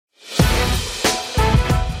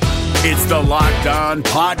It's the Locked On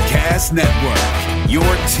Podcast Network, your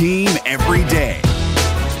team every day.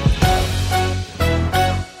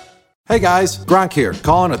 Hey guys, Gronk here,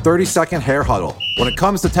 calling a 30-second hair huddle. When it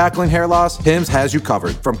comes to tackling hair loss, Hims has you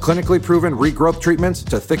covered. From clinically proven regrowth treatments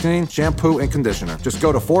to thickening, shampoo, and conditioner. Just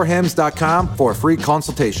go to 4hims.com for a free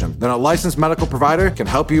consultation. Then a licensed medical provider can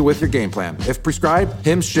help you with your game plan. If prescribed,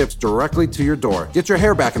 Hims ships directly to your door. Get your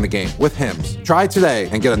hair back in the game with Hims. Try today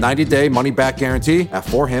and get a 90-day money-back guarantee at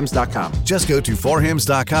 4hims.com. Just go to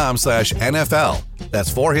 4hims.com/NFL.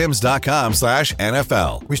 That's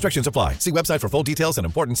 4hims.com/NFL. Restrictions apply. See website for full details and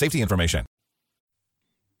important safety information.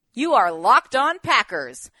 You are Locked On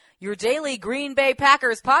Packers, your daily Green Bay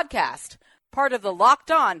Packers podcast, part of the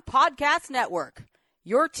Locked On Podcast Network,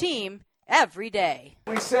 your team every day.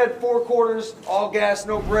 We said 4 quarters, all gas,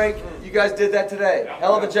 no break. You guys did that today.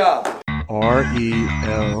 Hell of a job.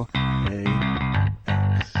 RELAX.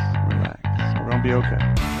 Relax. We're going to be okay.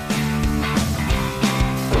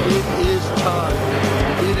 It is time.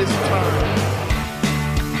 It is time.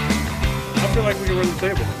 I feel like we can run the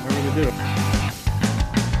table. I really do.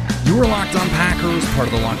 You are Locked On Packers, part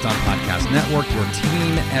of the Locked On Podcast Network, your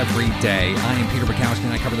team every day. I am Peter Bukowski,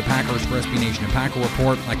 and I cover the Packers for SB Nation and Packer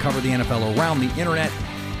Report. I cover the NFL around the internet,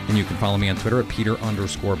 and you can follow me on Twitter at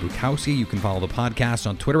Peter_Bukowski. You can follow the podcast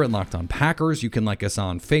on Twitter at Locked On Packers. You can like us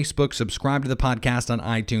on Facebook, subscribe to the podcast on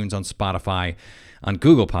iTunes, on Spotify, on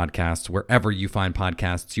Google Podcasts. Wherever you find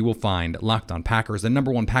podcasts, you will find Locked On Packers, the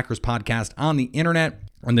number one Packers podcast on the internet.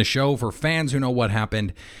 On the show for fans who know what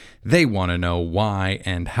happened, they want to know why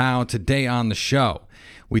and how. Today on the show,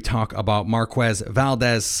 we talk about Marquez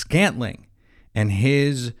Valdes-Scantling and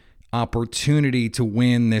his opportunity to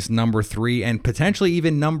win this number 3 and potentially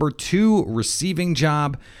even number 2 receiving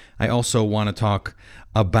job. I also want to talk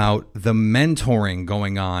about the mentoring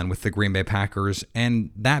going on with the Green Bay Packers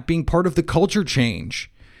and that being part of the culture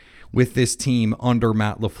change with this team under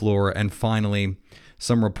Matt LaFleur. And finally,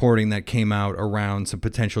 some reporting that came out around some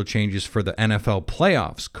potential changes for the NFL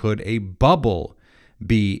playoffs. Could a bubble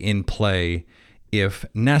be in play if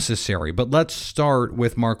necessary? But let's start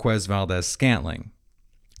with Marquez Valdes-Scantling.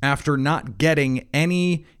 After not getting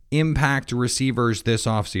any impact receivers this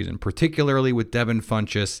offseason, particularly with Devin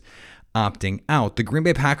Funchess opting out, the Green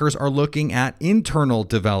Bay Packers are looking at internal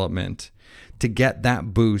development to get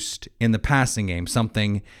that boost in the passing game,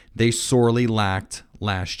 something they sorely lacked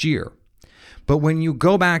last year. But when you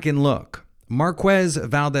go back and look, Marquez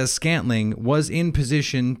Valdes-Scantling was in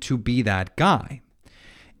position to be that guy.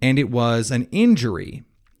 And it was an injury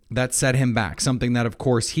that set him back, something that, of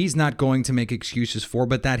course, he's not going to make excuses for,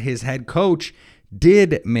 but that his head coach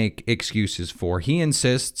did make excuses for. He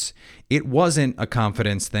insists it wasn't a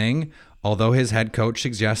confidence thing, although his head coach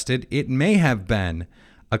suggested it may have been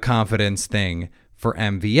a confidence thing for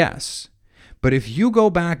MVS. But if you go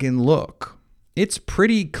back and look, it's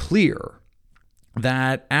pretty clear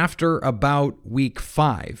that after about week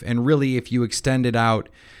 5, and really if you extend it out,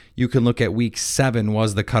 you can look at week 7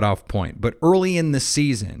 was the cutoff point. But early in the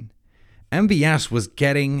season, MVS was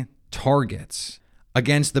getting targets.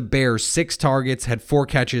 Against the Bears, 6 targets, had 4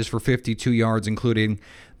 catches for 52 yards, including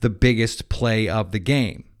the biggest play of the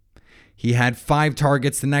game. He had 5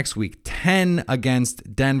 targets the next week, 10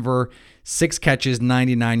 against Denver, 6 catches,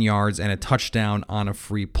 99 yards, and a touchdown on a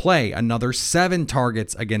free play. Another 7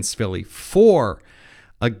 targets against Philly, 4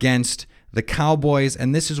 against the Cowboys,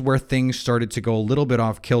 and this is where things started to go a little bit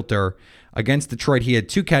off kilter. Against Detroit, he had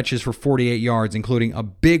 2 catches for 48 yards, including a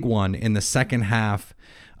big one in the second half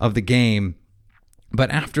of the game.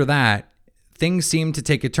 But after that, things seemed to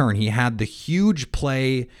take a turn. He had the huge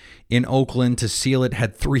play in Oakland to seal it,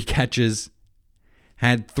 had 3 catches,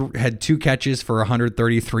 had 2 catches for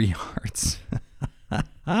 133 yards.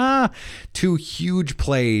 2 huge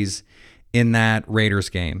plays in that Raiders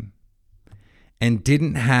game. And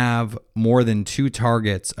didn't have more than 2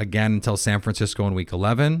 targets again until San Francisco in week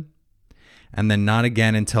 11. And then not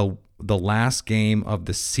again until the last game of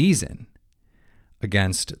the season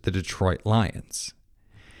against the Detroit Lions.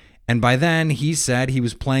 And by then, he said he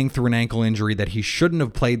was playing through an ankle injury that he shouldn't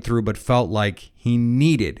have played through, but felt like he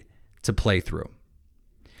needed to play through.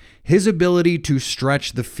 His ability to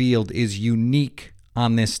stretch the field is unique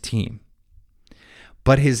on this team.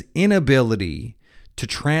 But his inability to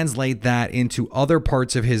translate that into other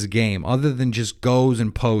parts of his game, other than just goes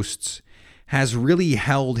and posts, has really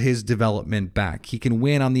held his development back. He can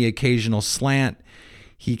win on the occasional slant.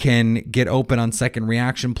 He can get open on second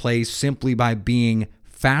reaction plays simply by being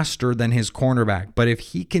faster than his cornerback. But if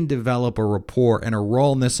he can develop a rapport and a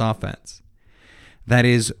role in this offense that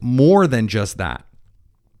is more than just that,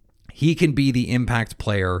 he can be the impact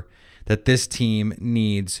player that this team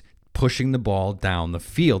needs pushing the ball down the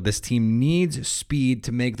field. This team needs speed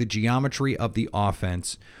to make the geometry of the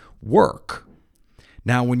offense work.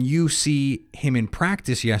 Now, when you see him in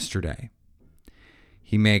practice yesterday,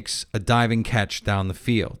 he makes a diving catch down the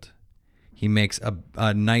field. He makes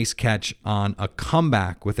a nice catch on a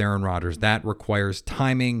comeback with Aaron Rodgers. That requires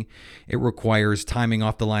timing. It requires timing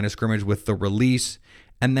off the line of scrimmage with the release.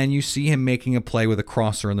 And then you see him making a play with a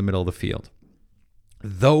crosser in the middle of the field.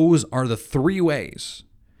 Those are the three ways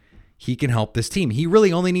he can help this team. He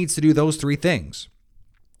really only needs to do those three things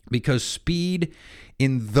because speed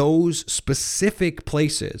in those specific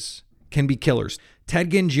places can be killers. Ted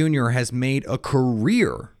Ginn Jr. has made a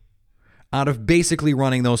career out of basically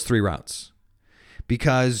running those three routes.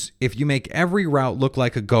 Because if you make every route look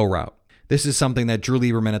like a go route, this is something that Drew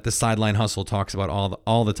Lieberman at the Sideline Hustle talks about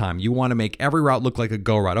all the time. You want to make every route look like a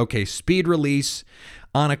go route. Okay, speed release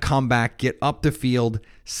on a comeback, get up the field,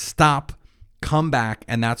 stop, come back,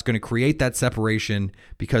 and that's going to create that separation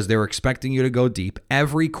because they're expecting you to go deep.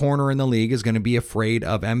 Every corner in the league is going to be afraid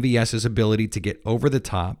of MVS's ability to get over the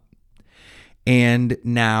top. And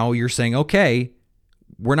now you're saying, okay,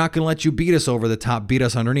 we're not going to let you beat us over the top, beat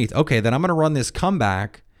us underneath. Okay, then I'm going to run this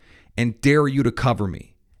comeback and dare you to cover me.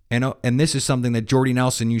 And this is something that Jordy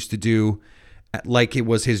Nelson used to do like it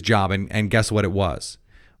was his job, and guess what it was.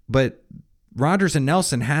 But Rodgers and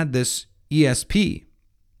Nelson had this ESP.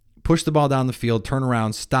 Push the ball down the field, turn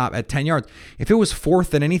around, stop at 10 yards. If it was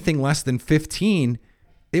fourth and anything less than 15,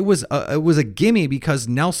 it was a gimme because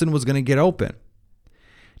Nelson was going to get open.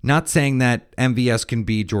 Not saying that MVS can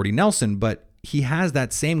be Jordy Nelson, but he has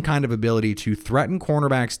that same kind of ability to threaten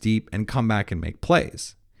cornerbacks deep and come back and make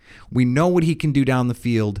plays. We know what he can do down the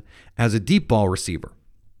field as a deep ball receiver.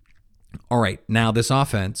 All right, now this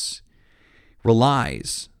offense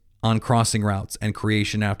relies on crossing routes and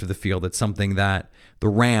creation after the field. It's something that the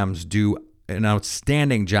Rams do an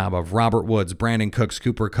outstanding job of. Robert Woods, Brandon Cooks,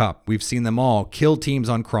 Cooper Kupp. We've seen them all kill teams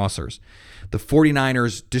on crossers. The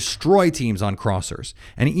 49ers destroy teams on crossers.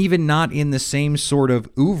 And even not in the same sort of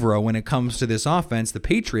oeuvre when it comes to this offense, the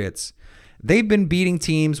Patriots, they've been beating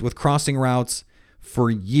teams with crossing routes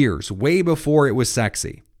for years, way before it was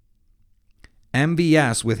sexy.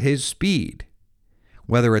 MVS with his speed,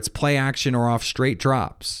 whether it's play action or off straight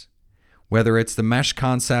drops, whether it's the mesh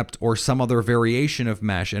concept or some other variation of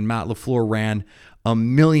mesh, and Matt LaFleur ran a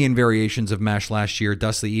million variations of mesh last year.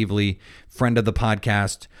 Dusty Evely, friend of the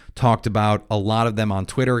podcast, talked about a lot of them on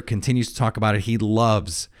Twitter, continues to talk about it. He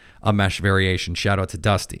loves a mesh variation. Shout out to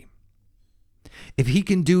Dusty. If he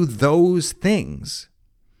can do those things,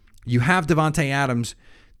 you have Davante Adams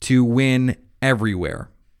to win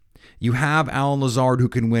everywhere. You have Allen Lazard who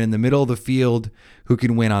can win in the middle of the field, who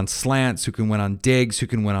can win on slants, who can win on digs, who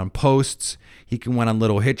can win on posts. He can win on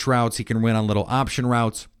little hitch routes. He can win on little option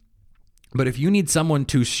routes. But if you need someone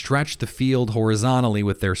to stretch the field horizontally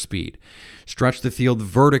with their speed, stretch the field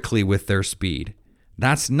vertically with their speed,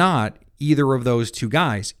 that's not either of those two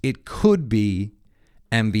guys. It could be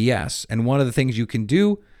MVS. And one of the things you can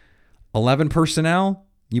do, 11 personnel,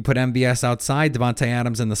 you put MVS outside, Davante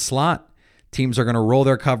Adams in the slot. Teams are going to roll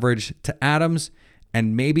their coverage to Adams,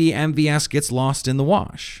 and maybe MVS gets lost in the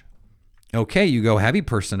wash. Okay, you go heavy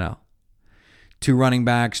personnel. 2 running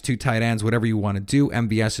backs, 2 tight ends, whatever you want to do.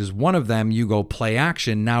 MVS is one of them. You go play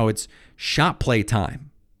action. Now it's shot play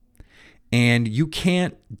time. And you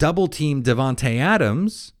can't double team Davante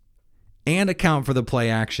Adams and account for the play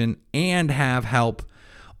action and have help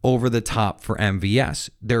over the top for MVS.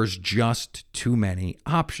 There's just too many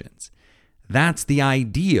options. That's the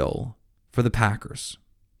ideal for the Packers.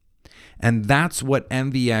 And that's what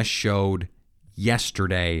MVS showed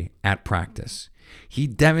yesterday at practice. He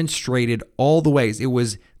demonstrated all the ways. It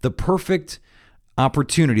was the perfect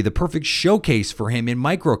opportunity, the perfect showcase for him in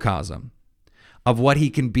microcosm of what he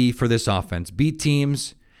can be for this offense. Beat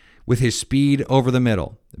teams with his speed over the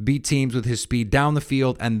middle, beat teams with his speed down the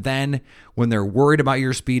field, and then when they're worried about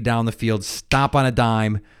your speed down the field, stop on a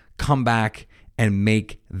dime, come back, and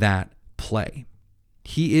make that play.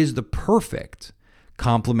 He is the perfect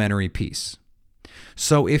complementary piece.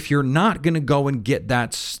 So if you're not going to go and get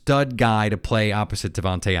that stud guy to play opposite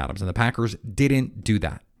Davante Adams, and the Packers didn't do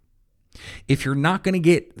that, if you're not going to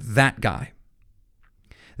get that guy,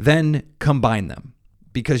 then combine them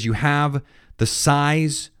because you have the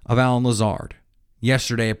size of Allen Lazard.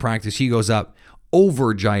 Yesterday at practice, he goes up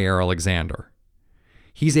over Jair Alexander.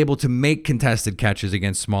 He's able to make contested catches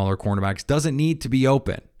against smaller cornerbacks, doesn't need to be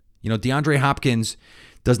open. You know, DeAndre Hopkins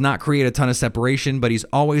does not create a ton of separation, but he's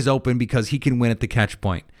always open because he can win at the catch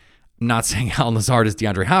point. I'm not saying Allen Lazard is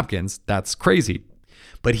DeAndre Hopkins. That's crazy.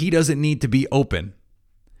 But he doesn't need to be open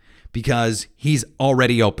because he's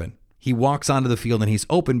already open. He walks onto the field and he's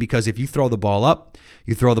open because if you throw the ball up,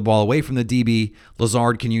 you throw the ball away from the DB,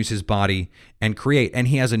 Lazard can use his body and create. And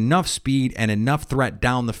he has enough speed and enough threat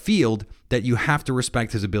down the field that you have to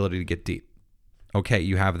respect his ability to get deep. Okay,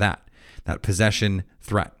 you have that possession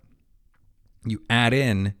threat. You add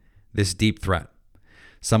in this deep threat.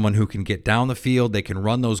 Someone who can get down the field, they can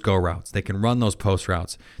run those go routes, they can run those post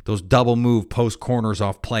routes, those double move post corners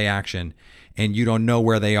off play action, and you don't know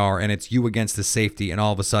where they are, and it's you against the safety, and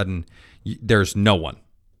all of a sudden, there's no one.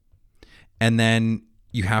 And then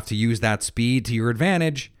you have to use that speed to your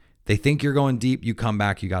advantage. They think you're going deep, you come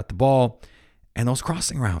back, you got the ball, and those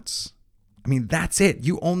crossing routes. I mean, that's it.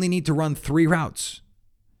 You only need to run 3 routes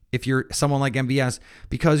if you're someone like MVS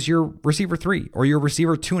because you're receiver 3 or you're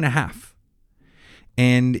receiver 2.5.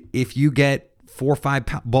 And if you get 4 or 5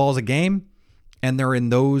 balls a game and they're in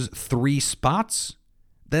those 3 spots,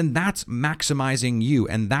 then that's maximizing you.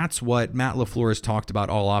 And that's what Matt LaFleur has talked about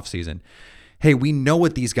all offseason. Hey, we know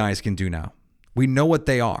what these guys can do now. We know what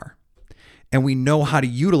they are. And we know how to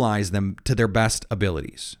utilize them to their best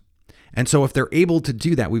abilities. And so if they're able to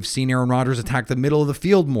do that, we've seen Aaron Rodgers attack the middle of the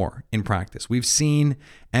field more in practice. We've seen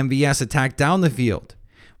MVS attack down the field.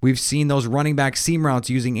 We've seen those running back seam routes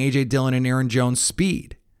using A.J. Dillon and Aaron Jones'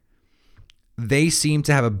 speed. They seem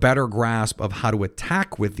to have a better grasp of how to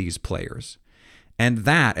attack with these players. And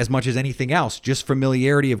that, as much as anything else, just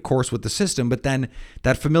familiarity, of course, with the system, but then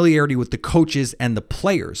that familiarity with the coaches and the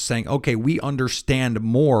players saying, okay, we understand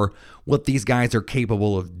more what these guys are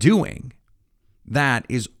capable of doing. That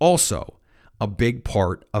is also a big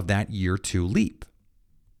part of that year 2 leap.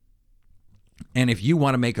 And if you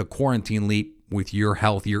want to make a quarantine leap with your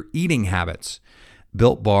health, your eating habits,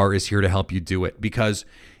 Built Bar is here to help you do it. Because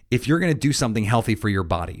if you're going to do something healthy for your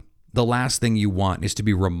body, the last thing you want is to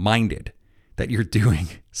be reminded that you're doing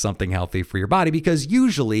something healthy for your body, because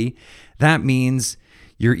usually that means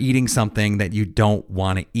you're eating something that you don't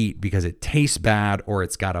want to eat because it tastes bad or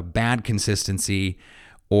it's got a bad consistency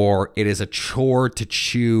or it is a chore to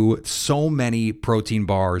chew. So many protein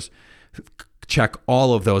bars check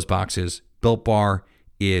all of those boxes. Built Bar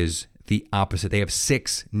is the opposite. They have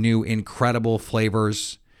 6 new incredible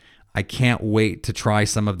flavors. I can't wait to try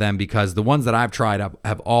some of them because the ones that I've tried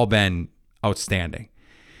have all been outstanding.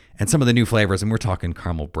 And some of the new flavors, and we're talking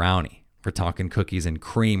caramel brownie, we're talking cookies and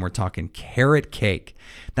cream, we're talking carrot cake.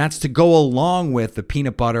 That's to go along with the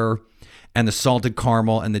peanut butter and the salted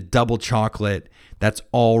caramel and the double chocolate that's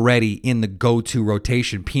already in the go-to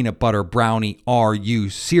rotation. Peanut butter brownie, are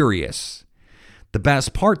you serious? The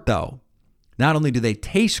best part though, not only do they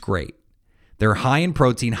taste great, they're high in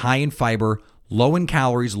protein, high in fiber, low in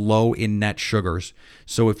calories, low in net sugars.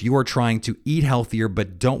 So if you are trying to eat healthier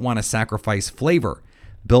but don't want to sacrifice flavor,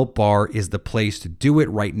 Built Bar is the place to do it.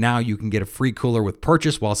 Right now, you can get a free cooler with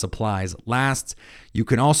purchase while supplies last. You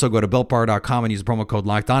can also go to BuiltBar.com and use the promo code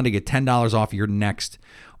LOCKEDON to get $10 off your next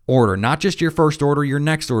order. Not just your first order, your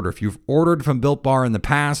next order. If you've ordered from Built Bar in the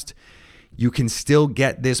past, you can still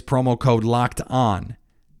get this promo code Locked On.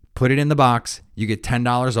 Put it in the box. You get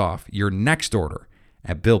 $10 off your next order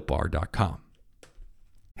at BuiltBar.com.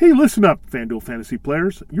 Hey, listen up, FanDuel fantasy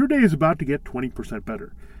players. Your day is about to get 20%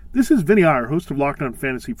 better. This is Vinny Iyer, host of Locked On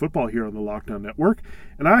Fantasy Football here on the Locked On Network,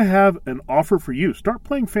 and I have an offer for you. Start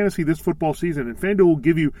playing fantasy this football season, and FanDuel will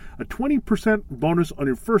give you a 20% bonus on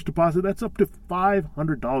your first deposit. That's up to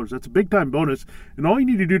 $500. That's a big-time bonus, and all you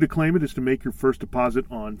need to do to claim it is to make your first deposit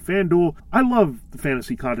on FanDuel. I love the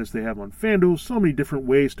fantasy contests they have on FanDuel. So many different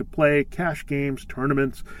ways to play, cash games,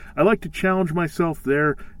 tournaments. I like to challenge myself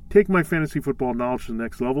there. Take my fantasy football knowledge to the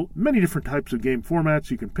next level. Many different types of game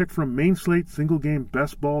formats you can pick from: main slate, single game,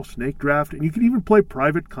 best ball, snake draft, and you can even play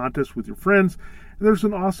private contests with your friends. And there's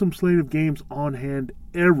an awesome slate of games on hand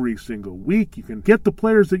every single week. You can get the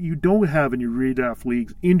players that you don't have in your redraft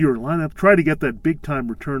leagues into your lineup. Try to get that big-time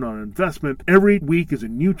return on investment. Every week is a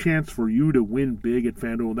new chance for you to win big at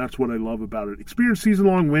FanDuel, and that's what I love about it. Experience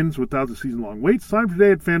season-long wins without the season-long waits. Sign up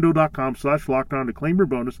today at FanDuel.com/LockedOn to claim your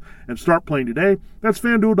bonus and start playing today. That's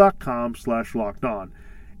FanDuel.com/LockedOn.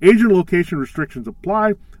 Age and location restrictions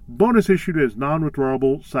apply. Bonus issued as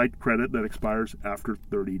non-withdrawable site credit that expires after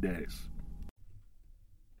 30 days.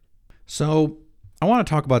 So I want to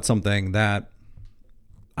talk about something that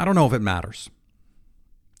I don't know if it matters.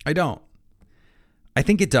 I don't. I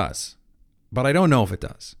think it does, but I don't know if it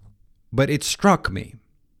does. But it struck me.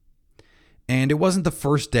 And it wasn't the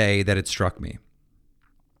first day that it struck me.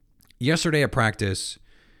 Yesterday at practice,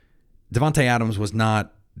 Davante Adams was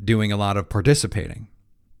not doing a lot of participating,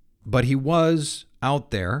 but he was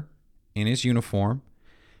out there in his uniform,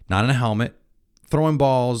 not in a helmet, throwing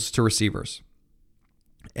balls to receivers.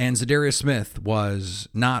 And Zadarius Smith was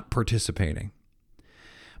not participating.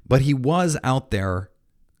 But he was out there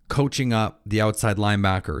coaching up the outside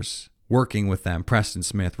linebackers, working with them, Preston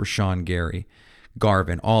Smith, Rashawn Gary,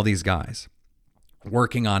 Garvin, all these guys,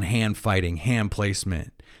 working on hand fighting, hand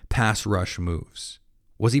placement, pass rush moves.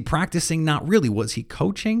 Was he practicing? Not really. Was he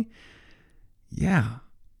coaching? Yeah.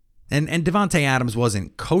 And Davante Adams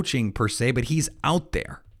wasn't coaching per se, but he's out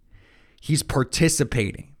there. He's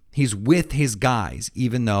participating. He's with his guys,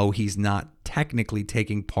 even though he's not technically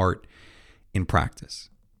taking part in practice.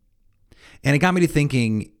 And it got me to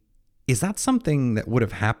thinking, is that something that would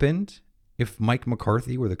have happened if Mike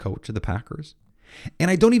McCarthy were the coach of the Packers? And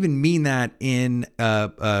I don't even mean that in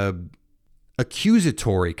a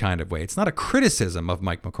accusatory kind of way. It's not a criticism of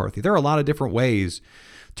Mike McCarthy. There are a lot of different ways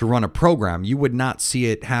to run a program. You would not see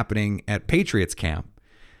it happening at Patriots camp,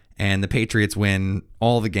 and the Patriots win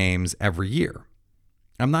all the games every year.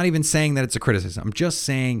 I'm not even saying that it's a criticism. I'm just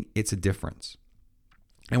saying it's a difference.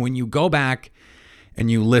 And when you go back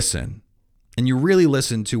and you listen, and you really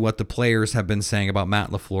listen to what the players have been saying about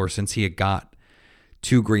Matt LaFleur since he had got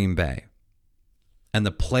to Green Bay, and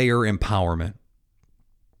the player empowerment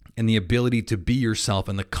and the ability to be yourself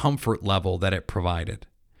and the comfort level that it provided.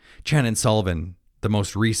 Shannon Sullivan, the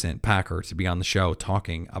most recent Packer to be on the show,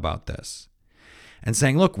 talking about this and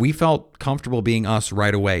saying, look, we felt comfortable being us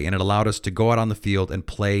right away, and it allowed us to go out on the field and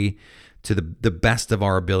play to the best of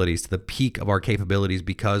our abilities, to the peak of our capabilities,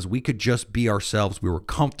 because we could just be ourselves. We were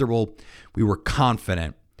comfortable, we were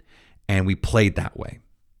confident, and we played that way.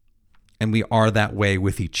 And we are that way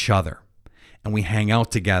with each other. And we hang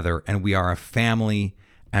out together, and we are a family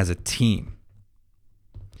as a team.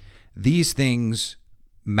 These things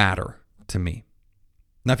matter to me.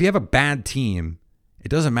 Now, if you have a bad team, it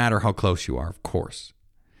doesn't matter how close you are, of course.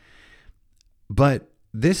 But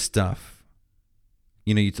this stuff,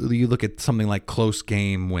 you look at something like close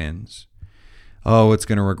game wins. Oh, it's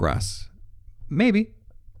going to regress. Maybe.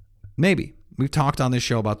 We've talked on this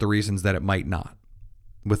show about the reasons that it might not,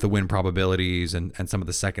 with the win probabilities and some of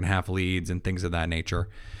the second half leads and things of that nature.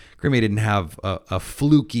 Green Bay didn't have a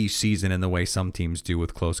fluky season in the way some teams do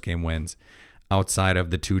with close game wins outside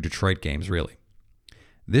of the 2 Detroit games, really.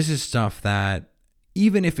 This is stuff that,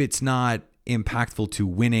 even if it's not impactful to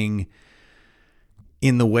winning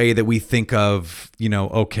in the way that we think of,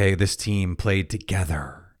 okay, this team played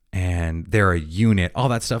together and they're a unit, all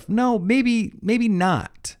that stuff. No, maybe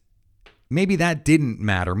not. Maybe that didn't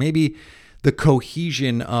matter. Maybe the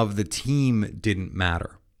cohesion of the team didn't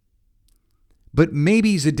matter. But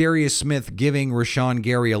maybe Zadarius Smith giving Rashawn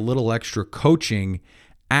Gary a little extra coaching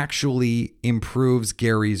actually improves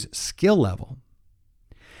Gary's skill level.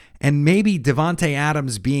 And maybe Davante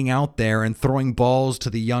Adams being out there and throwing balls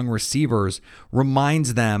to the young receivers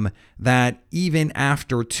reminds them that even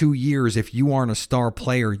after 2 years, if you aren't a star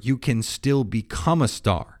player, you can still become a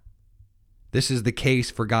star. This is the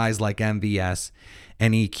case for guys like MVS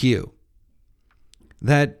and EQ.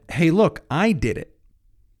 That, hey, look, I did it.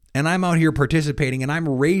 And I'm out here participating, and I'm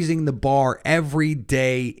raising the bar every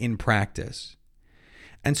day in practice.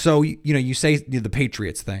 And so, you say the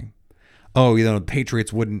Patriots thing. Oh, the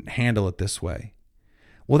Patriots wouldn't handle it this way.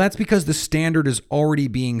 Well, that's because the standard is already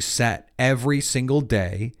being set every single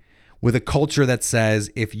day with a culture that says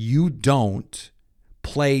if you don't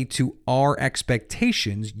play to our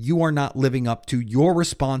expectations, you are not living up to your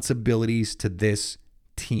responsibilities to this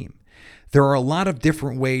team. There are a lot of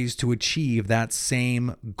different ways to achieve that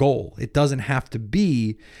same goal. It doesn't have to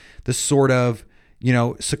be the sort of,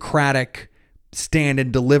 Socratic stand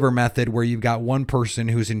and deliver method where you've got one person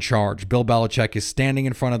who's in charge. Bill Belichick is standing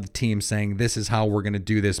in front of the team saying, this is how we're going to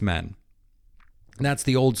do this, men. And that's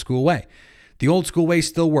the old school way. The old school way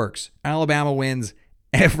still works. Alabama wins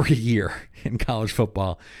every year in college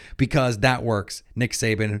football because that works. Nick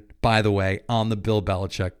Saban, by the way, on the Bill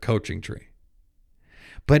Belichick coaching tree.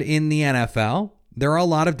 But in the NFL, there are a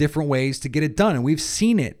lot of different ways to get it done. And we've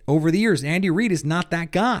seen it over the years. Andy Reid is not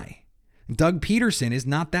that guy. Doug Peterson is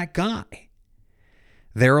not that guy.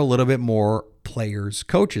 They're a little bit more players,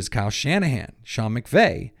 coaches, Kyle Shanahan, Sean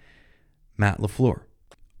McVay, Matt LaFleur.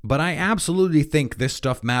 But I absolutely think this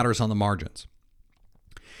stuff matters on the margins.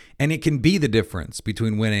 And it can be the difference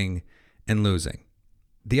between winning and losing.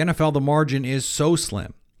 The NFL, the margin is so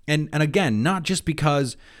slim. And again, not just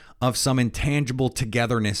because of some intangible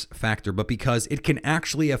togetherness factor, but because it can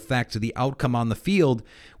actually affect the outcome on the field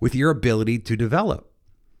with your ability to develop.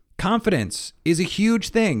 Confidence is a huge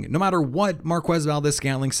thing, no matter what Marquez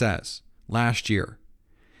Valdes-Scantling says last year.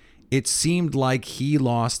 It seemed like he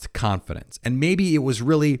lost confidence. And maybe it was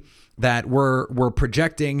really that we're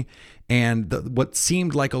projecting, and what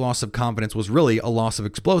seemed like a loss of confidence was really a loss of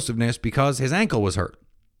explosiveness because his ankle was hurt.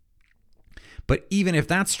 But even if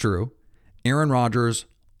that's true, Aaron Rodgers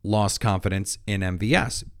lost confidence in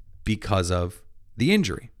MVS because of the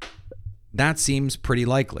injury. That seems pretty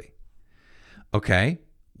likely. Okay,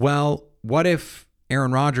 well, what if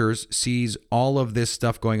Aaron Rodgers sees all of this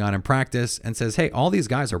stuff going on in practice and says, hey, all these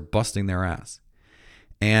guys are busting their ass.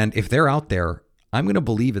 And if they're out there, I'm going to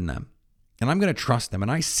believe in them and I'm going to trust them. And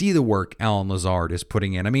I see the work Allen Lazard is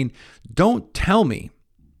putting in. I mean, don't tell me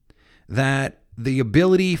that the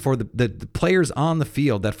ability for the players on the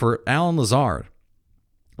field, that for Allen Lazard,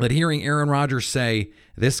 that hearing Aaron Rodgers say,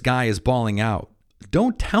 this guy is balling out,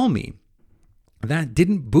 don't tell me that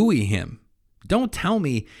didn't buoy him. Don't tell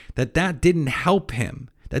me that didn't help him,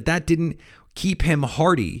 that didn't keep him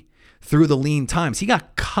hearty through the lean times. He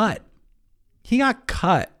got cut.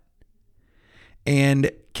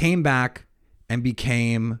 And came back and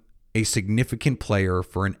became a significant player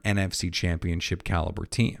for an NFC championship caliber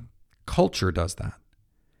team. Culture does that.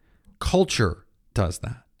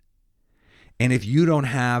 And if you don't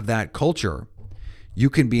have that culture, you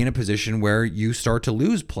can be in a position where you start to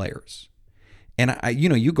lose players. And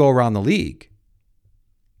you go around the league.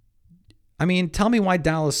 I mean, tell me why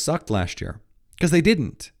Dallas sucked last year. Because they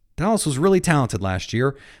didn't. Dallas was really talented last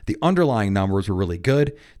year. The underlying numbers were really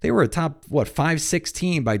good. They were a top, 5-6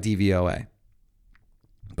 team by DVOA.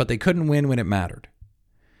 But they couldn't win when it mattered.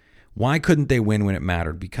 Why couldn't they win when it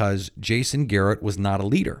mattered? Because Jason Garrett was not a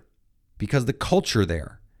leader. Because the culture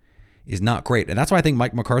there is not great. And that's why I think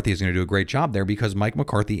Mike McCarthy is going to do a great job there, because Mike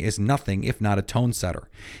McCarthy is nothing if not a tone setter,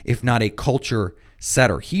 if not a culture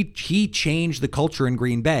setter. He changed the culture in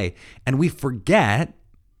Green Bay, and we forget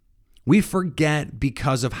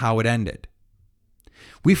because of how it ended.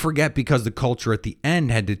 We forget because the culture at the end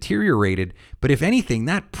had deteriorated, but if anything,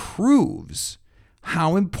 that proves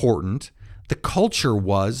how important the culture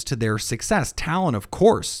was to their success. Talent, of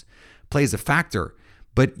course, plays a factor,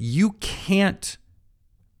 but you can't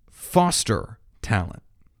foster talent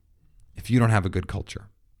if you don't have a good culture.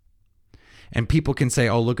 And people can say,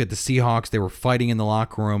 oh, look at the Seahawks. They were fighting in the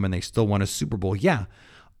locker room and they still won a Super Bowl. Yeah,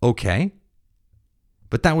 okay.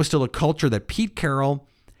 But that was still a culture that Pete Carroll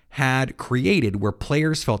had created where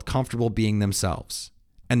players felt comfortable being themselves.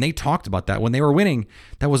 And they talked about that. When they were winning,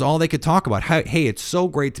 that was all they could talk about. Hey, it's so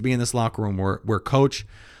great to be in this locker room where coach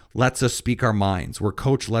lets us speak our minds, where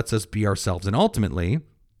coach lets us be ourselves. And ultimately,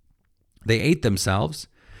 they ate themselves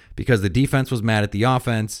because the defense was mad at the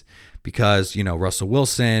offense, because, Russell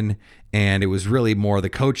Wilson, and it was really more the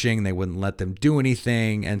coaching. They wouldn't let them do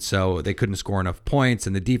anything, and so they couldn't score enough points,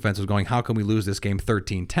 and the defense was going, how can we lose this game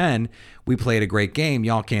 13-10? We played a great game.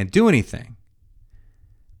 Y'all can't do anything.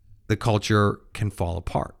 The culture can fall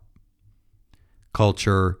apart.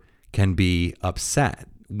 Culture can be upset.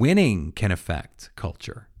 Winning can affect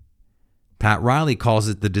culture. Pat Riley calls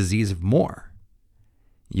it the disease of more.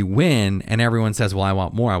 You win, and everyone says, well, I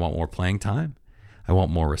want more. I want more playing time. I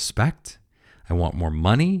want more respect. I want more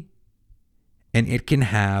money. And it can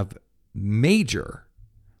have major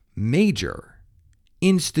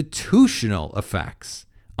institutional effects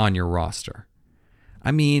on your roster.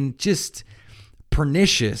 I mean, just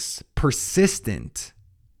pernicious, persistent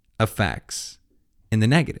effects in the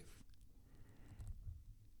negative.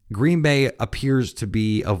 Green Bay appears to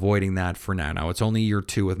be avoiding that for now. Now, it's only year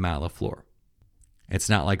 2 with Matt LaFleur. It's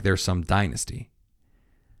not like there's some dynasty.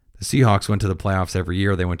 The Seahawks went to the playoffs every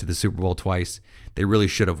year. They went to the Super Bowl twice. They really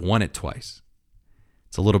should have won it twice.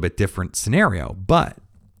 It's a little bit different scenario, but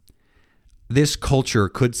this culture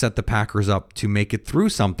could set the Packers up to make it through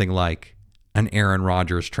something like an Aaron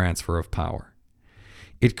Rodgers transfer of power.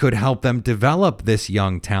 It could help them develop this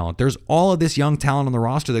young talent. There's all of this young talent on the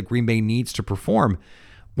roster that Green Bay needs to perform.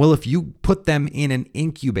 Well, if you put them in an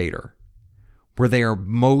incubator where they are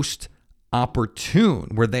most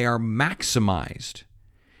opportune, where they are maximized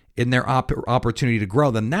in their opportunity to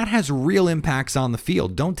grow, then that has real impacts on the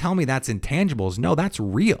field. Don't tell me that's intangibles. No, that's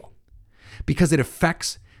real, because it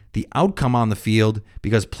affects the outcome on the field,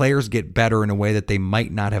 because players get better in a way that they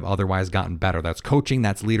might not have otherwise gotten better. That's coaching,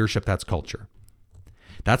 that's leadership, that's culture.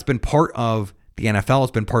 That's been part of the NFL.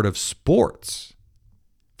 It's been part of sports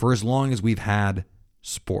for as long as we've had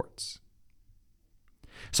sports.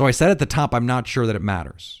 So I said at the top, I'm not sure that it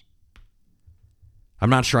matters. I'm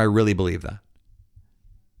not sure I really believe that.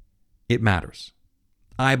 It matters.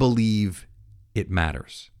 I believe it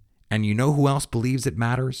matters. And you know who else believes it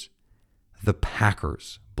matters? The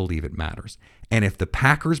Packers believe it matters. And if the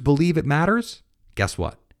Packers believe it matters, guess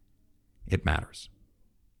what? It matters.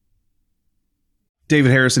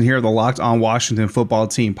 David Harrison here, the Locked On Washington Football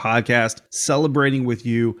Team podcast, celebrating with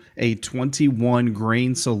you a 21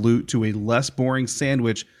 grain salute to a less boring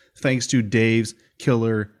sandwich thanks to Dave's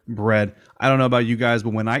Killer bread. I don't know about you guys,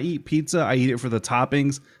 but when I eat pizza, I eat it for the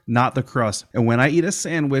toppings, not the crust. And when I eat a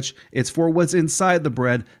sandwich, it's for what's inside the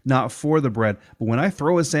bread, not for the bread. But when I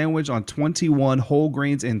throw a sandwich on 21 whole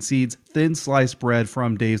grains and seeds, thin sliced bread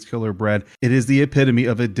from Dave's Killer Bread, it is the epitome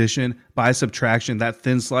of addition by subtraction. That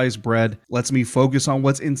thin sliced bread lets me focus on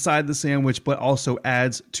what's inside the sandwich, but also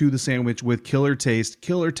adds to the sandwich with killer taste,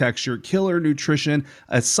 killer texture, killer nutrition,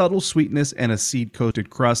 a subtle sweetness, and a seed-coated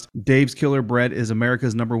crust. Dave's Killer Bread is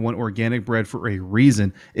America's #1 organic bread for a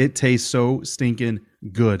reason. It tastes so stinking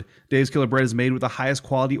good. Dave's Killer Bread is made with the highest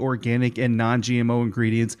quality organic and non-GMO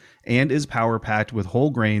ingredients and is power-packed with whole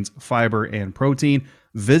grains, fiber, and protein.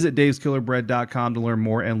 Visit daveskillerbread.com to learn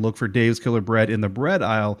more and look for Dave's Killer Bread in the bread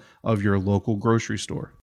aisle of your local grocery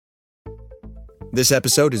store. This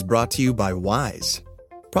episode is brought to you by Wise.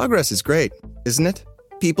 Progress is great, isn't it?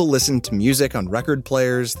 People listen to music on record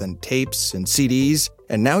players, then tapes and CDs,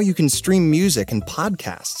 and now you can stream music and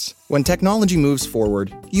podcasts. When technology moves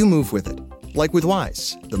forward, you move with it. Like with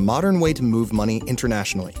Wise, the modern way to move money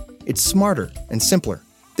internationally. It's smarter and simpler.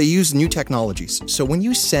 They use new technologies, so when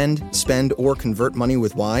you send, spend, or convert money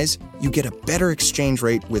with Wise, you get a better exchange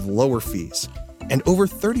rate with lower fees. And over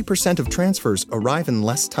 30% of transfers arrive in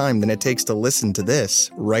less time than it takes to listen to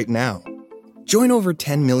this right now. Join over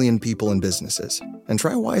 10 million people and businesses and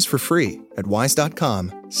try Wise for free at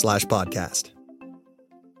wise.com/podcast.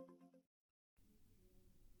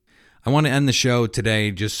 I want to end the show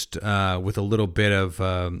today just with a little bit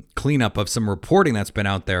of cleanup of some reporting that's been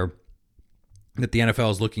out there that the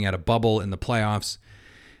NFL is looking at a bubble in the playoffs.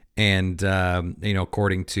 And,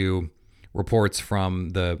 according to reports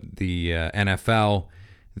from the NFL,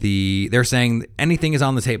 they're saying anything is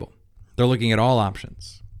on the table. They're looking at all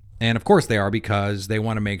options. And of course they are, because they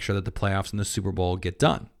want to make sure that the playoffs and the Super Bowl get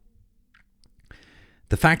done.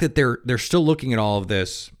 The fact that they're still looking at all of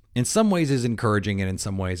this in some ways is encouraging and in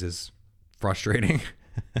some ways is frustrating.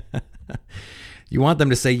 You want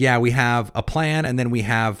them to say, yeah, we have a plan and then we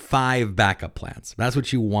have 5 backup plans. That's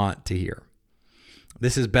what you want to hear.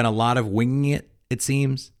 This has been a lot of winging it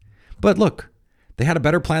seems. But look, they had a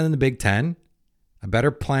better plan than the Big Ten, a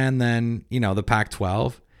better plan than, the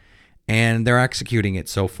Pac-12, and they're executing it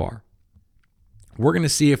so far. We're going to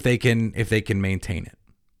see if they can maintain it.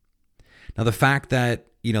 Now, the fact that,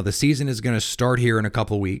 the season is going to start here in a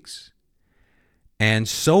couple of weeks, and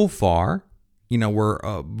so far, we're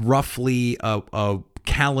roughly a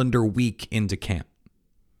calendar week into camp.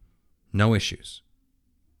 No issues.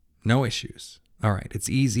 No issues. All right, it's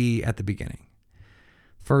easy at the beginning.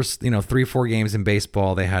 First, 3-4 games in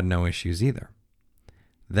baseball, they had no issues either.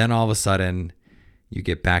 Then all of a sudden, you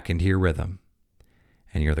get back into your rhythm,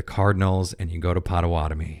 and you're the Cardinals, and you go to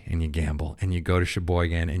Potawatomi, and you gamble, and you go to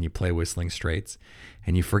Sheboygan, and you play Whistling Straits,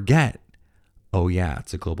 and you forget, oh yeah,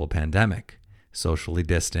 it's a global pandemic, socially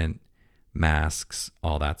distant, masks,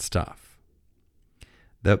 all that stuff.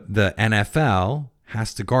 The NFL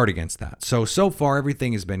has to guard against that. So far,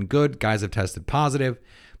 everything has been good. Guys have tested positive,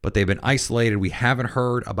 but they've been isolated. We haven't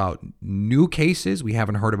heard about new cases. We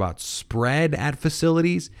haven't heard about spread at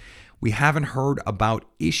facilities. We haven't heard about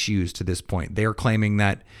issues to this point. They're claiming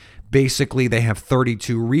that basically they have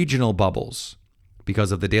 32 regional bubbles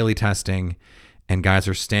because of the daily testing, and guys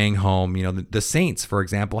are staying home. The Saints, for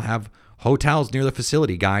example, have hotels near the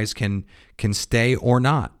facility. Guys can stay or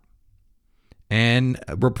not. And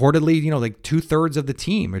reportedly, like 2/3 of the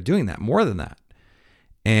team are doing that, more than that.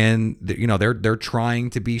 And they're trying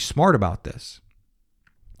to be smart about this.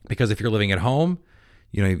 Because if you're living at home,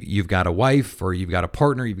 you've got a wife or you've got a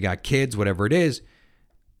partner, you've got kids, whatever it is,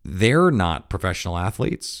 they're not professional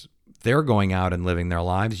athletes. They're going out and living their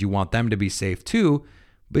lives. You want them to be safe too,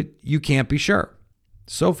 but you can't be sure.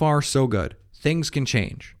 So far, so good. Things can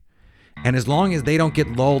change. And as long as they don't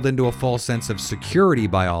get lulled into a false sense of security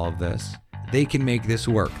by all of this, they can make this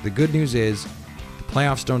work. The good news is the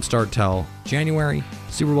playoffs don't start till January,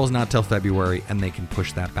 Super Bowl's not till February, and they can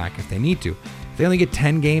push that back if they need to. If they only get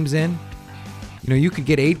 10 games in, you could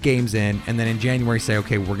get 8 games in, and then in January say,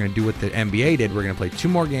 okay, we're going to do what the NBA did. We're going to play 2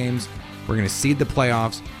 more games. We're going to seed the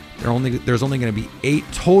playoffs. There's only going to be 8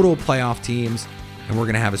 total playoff teams, and we're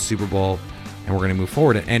going to have a Super Bowl, and we're going to move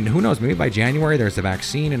forward. And who knows, maybe by January there's a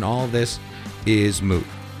vaccine and all of this is moot.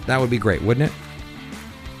 That would be great, wouldn't it?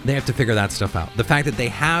 They have to figure that stuff out. The fact that they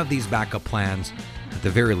have these backup plans, at the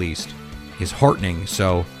very least, is heartening.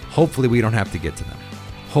 So hopefully we don't have to get to them.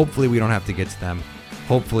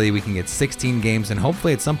 Hopefully we can get 16 games, and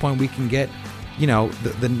hopefully at some point we can get,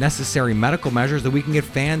 the necessary medical measures that we can get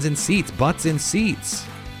fans in seats, butts in seats.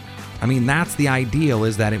 I mean, that's the ideal,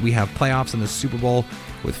 is that we have playoffs in the Super Bowl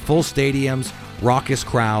with full stadiums, raucous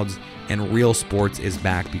crowds, and real sports is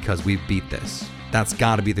back because we've beat this. That's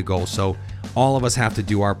got to be the goal. So all of us have to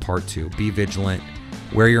do our part too. Be vigilant,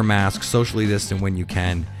 wear your mask, socially distant when you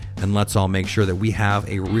can, and let's all make sure that we have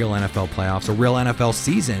a real NFL playoffs, a real NFL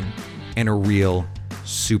season, and a real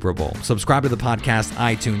Super Bowl. Subscribe to the podcast,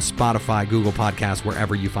 iTunes, Spotify, Google Podcasts,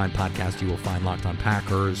 wherever you find podcasts, you will find Locked On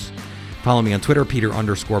Packers. Follow me on Twitter,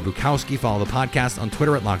 Peter_Bukowski. Follow the podcast on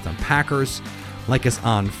Twitter at Locked On Packers. Like us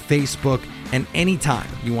on Facebook. And anytime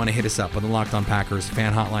you want to hit us up on the Locked On Packers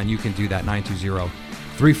fan hotline, you can do that,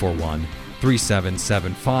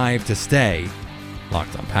 920-341-3775, to stay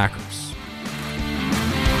Locked On Packers.